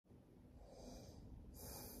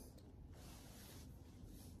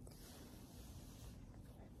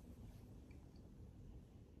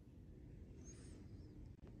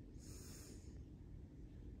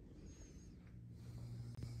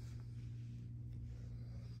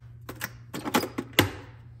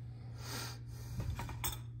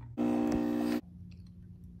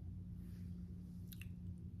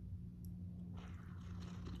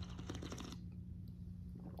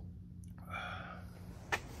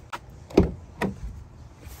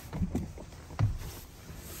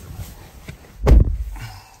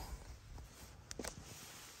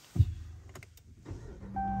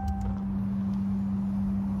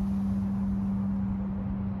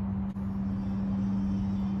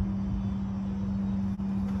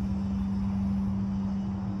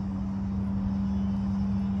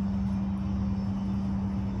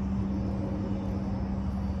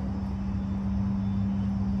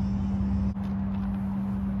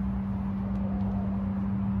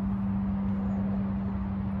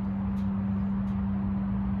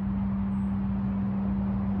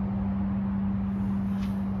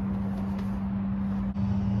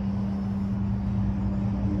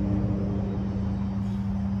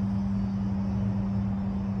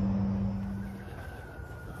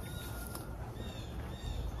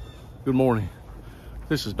Good morning.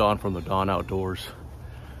 This is Don from the Don Outdoors.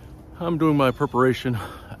 I'm doing my preparation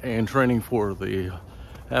and training for the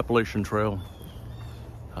Appalachian Trail.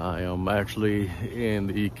 I am actually in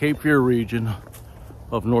the Cape Fear region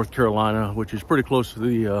of North Carolina, which is pretty close to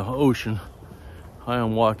the ocean. I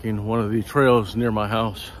am walking one of the trails near my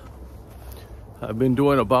house. I've been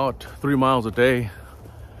doing about 3 miles a day.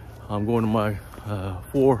 I'm going to my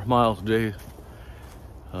 4 miles a day.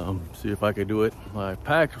 See if I can do it. My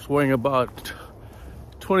pack is weighing about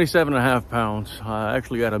 27.5 pounds. I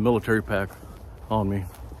actually got a military pack on me,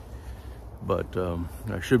 but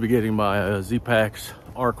I should be getting my Z-Packs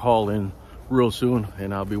ARC haul in real soon,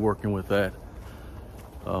 and I'll be working with that.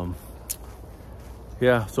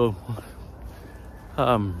 Yeah, so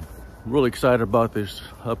I'm really excited about this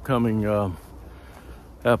upcoming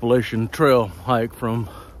Appalachian Trail hike from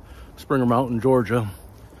Springer Mountain, Georgia,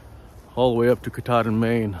 all the way up to Katahdin,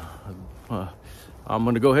 Maine. I'm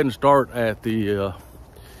going to go ahead and start at the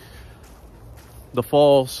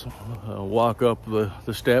falls, walk up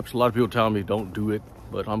the steps. A lot of people tell me don't do it,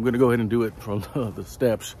 but I'm going to go ahead and do it from the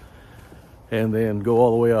steps and then go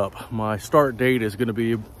all the way up. My start date is going to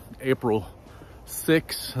be April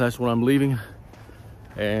 6th. That's when I'm leaving,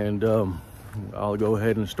 and I'll go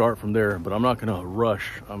ahead and start from there, but I'm not going to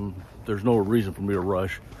rush. There's no reason for me to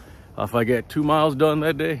rush. If I get 2 miles done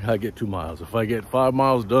that day, I get 2 miles. If I get 5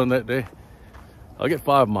 miles done that day, I'll get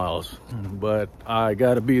 5 miles. But I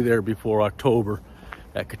got to be there before October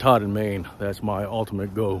at Katahdin, Maine. That's my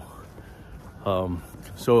ultimate goal.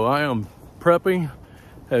 So I am prepping.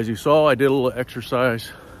 As you saw, I did a little exercise.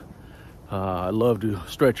 I love to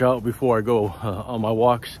stretch out before I go on my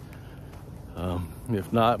walks.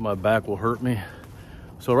 If not, my back will hurt me.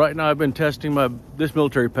 So right now I've been testing this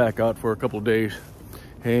military pack out for a couple of days,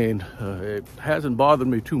 and it hasn't bothered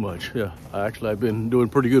me too much. Yeah, I've been doing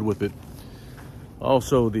pretty good with it.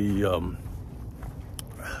 Also, the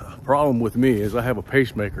problem with me is I have a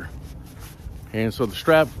pacemaker, and so the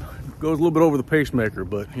strap goes a little bit over the pacemaker,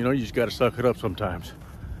 but you just got to suck it up sometimes.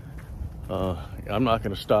 I'm not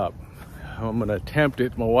going to stop. I'm going to attempt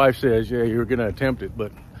it. My wife says, yeah, you're going to attempt it,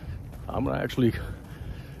 but I'm going to actually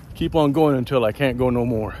keep on going until I can't go no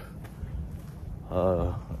more.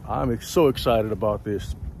 I'm so excited about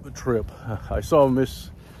this trip. I saw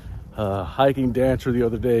Miss hiking dancer the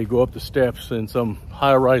other day go up the steps in some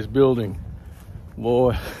high-rise building.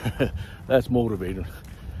 Boy, that's motivating.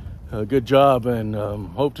 Good job, and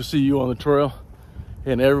hope to see you on the trail.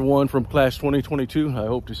 And everyone from class 2022, I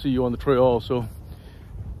hope to see you on the trail also.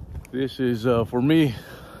 This is, for me,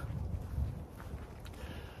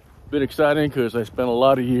 been exciting because I spent a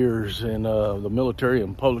lot of years in the military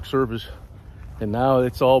and public service, and now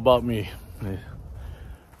it's all about me.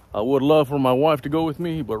 I would love for my wife to go with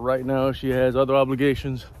me, but right now she has other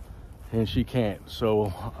obligations and she can't.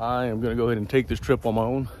 So I am going to go ahead and take this trip on my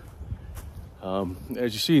own.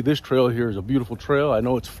 As you see, this trail here is a beautiful trail. I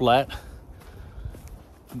know it's flat,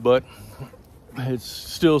 but it's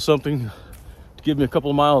still something to give me a couple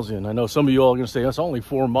of miles in. I know some of you all are going to say that's only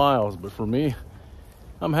 4 miles, but for me,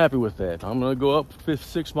 I'm happy with that. I'm going to go up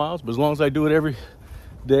 6 miles, but as long as I do it every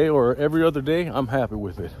day or every other day, I'm happy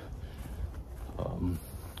with it.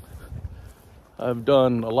 I've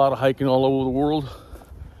done a lot of hiking all over the world,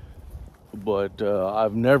 but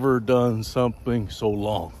I've never done something so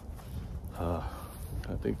long. I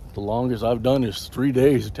think the longest I've done is 3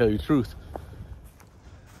 days, to tell you the truth.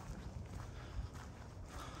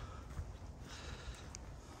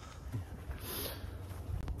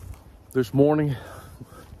 This morning,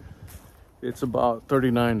 it's about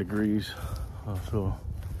 39 degrees, so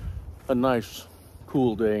a nice,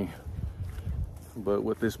 cool day. But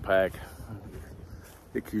with this pack,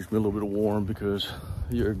 it keeps me a little bit warm because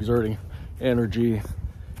you're exerting energy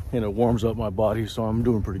and it warms up my body, so I'm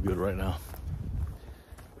doing pretty good right now.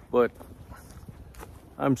 But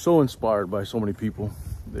I'm so inspired by so many people.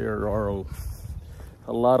 There are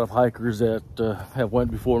a lot of hikers that have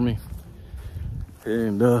went before me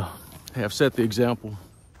and have set the example.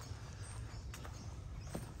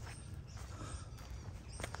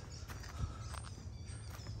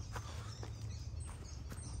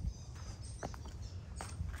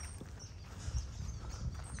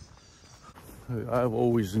 I've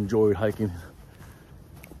always enjoyed hiking,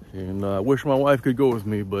 and I wish my wife could go with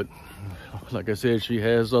me, but like I said, she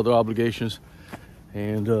has other obligations,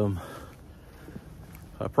 and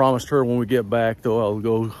I promised her when we get back, though, I'll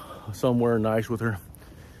go somewhere nice with her.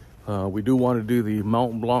 We do want to do the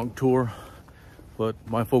Mont Blanc tour, but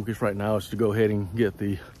my focus right now is to go ahead and get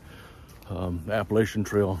the Appalachian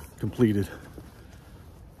Trail completed.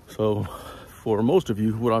 So for most of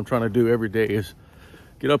you, what I'm trying to do every day is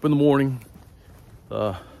get up in the morning,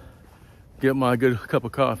 get my good cup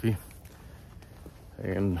of coffee,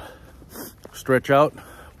 and stretch out,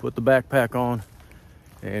 put the backpack on,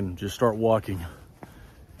 and just start walking.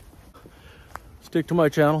 Stick to my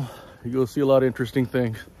channel. You'll see a lot of interesting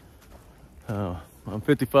things. I'm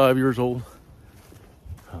 55 years old.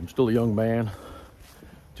 I'm still a young man.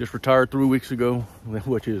 Just retired 3 weeks ago,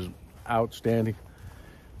 which is outstanding.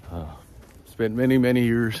 Spent many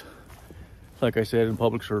years, like I said, in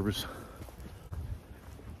public service.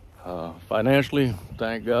 Financially,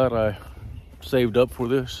 thank God I saved up for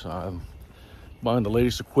this. I'm buying the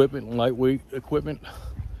latest equipment, lightweight equipment.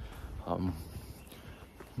 I'm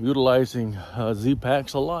utilizing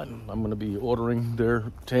Z-Packs a lot. I'm going to be ordering their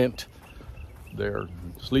tent, their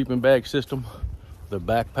sleeping bag system, their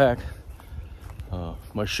backpack,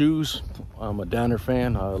 my shoes. I'm a Danner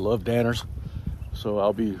fan. I love Danners, so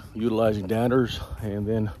I'll be utilizing Danners, and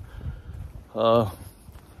then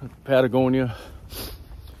Patagonia,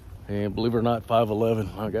 and believe it or not,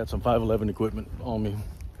 511. I got some 511 equipment on me.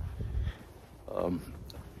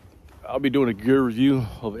 I'll be doing a gear review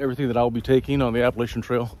of everything that I'll be taking on the Appalachian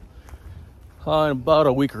Trail in about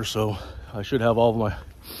a week or so. I should have all of my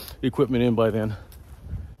equipment in by then.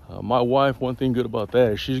 My wife, one thing good about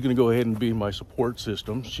that is she's going to go ahead and be my support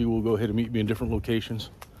system. She will go ahead and meet me in different locations,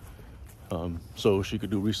 so she could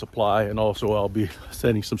do resupply, and also I'll be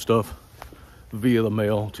sending some stuff via the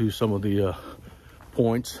mail to some of the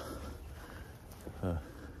points.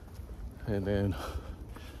 And then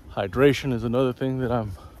hydration is another thing that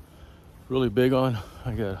I'm really big on.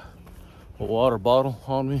 I got a water bottle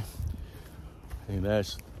on me, and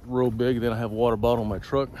that's real big. Then I have a water bottle in my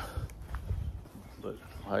truck. But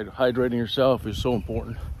hydrating yourself is so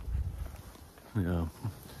important. Yeah,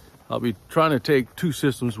 I'll be trying to take 2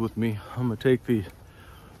 systems with me. I'm gonna take the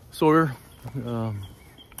Sawyer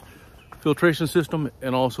filtration system,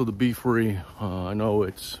 and also the Be Free. I know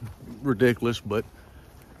it's ridiculous, but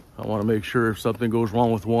I want to make sure if something goes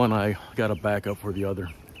wrong with one, I got a backup for the other.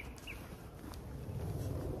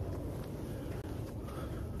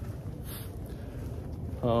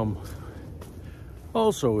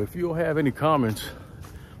 Also, if you have any comments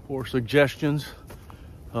or suggestions,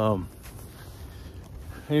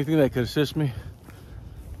 anything that could assist me,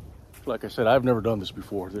 like I said, I've never done this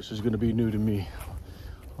before. This is going to be new to me,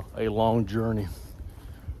 a long journey.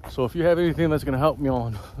 So if you have anything that's going to help me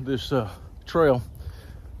on this trail,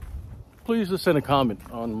 please just send a comment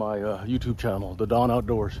on my YouTube channel, The Dawn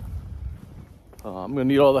Outdoors. I'm going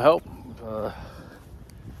to need all the help.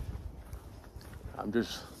 I'm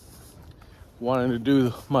just wanting to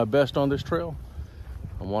do my best on this trail.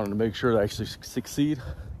 I wanted to make sure that I succeed.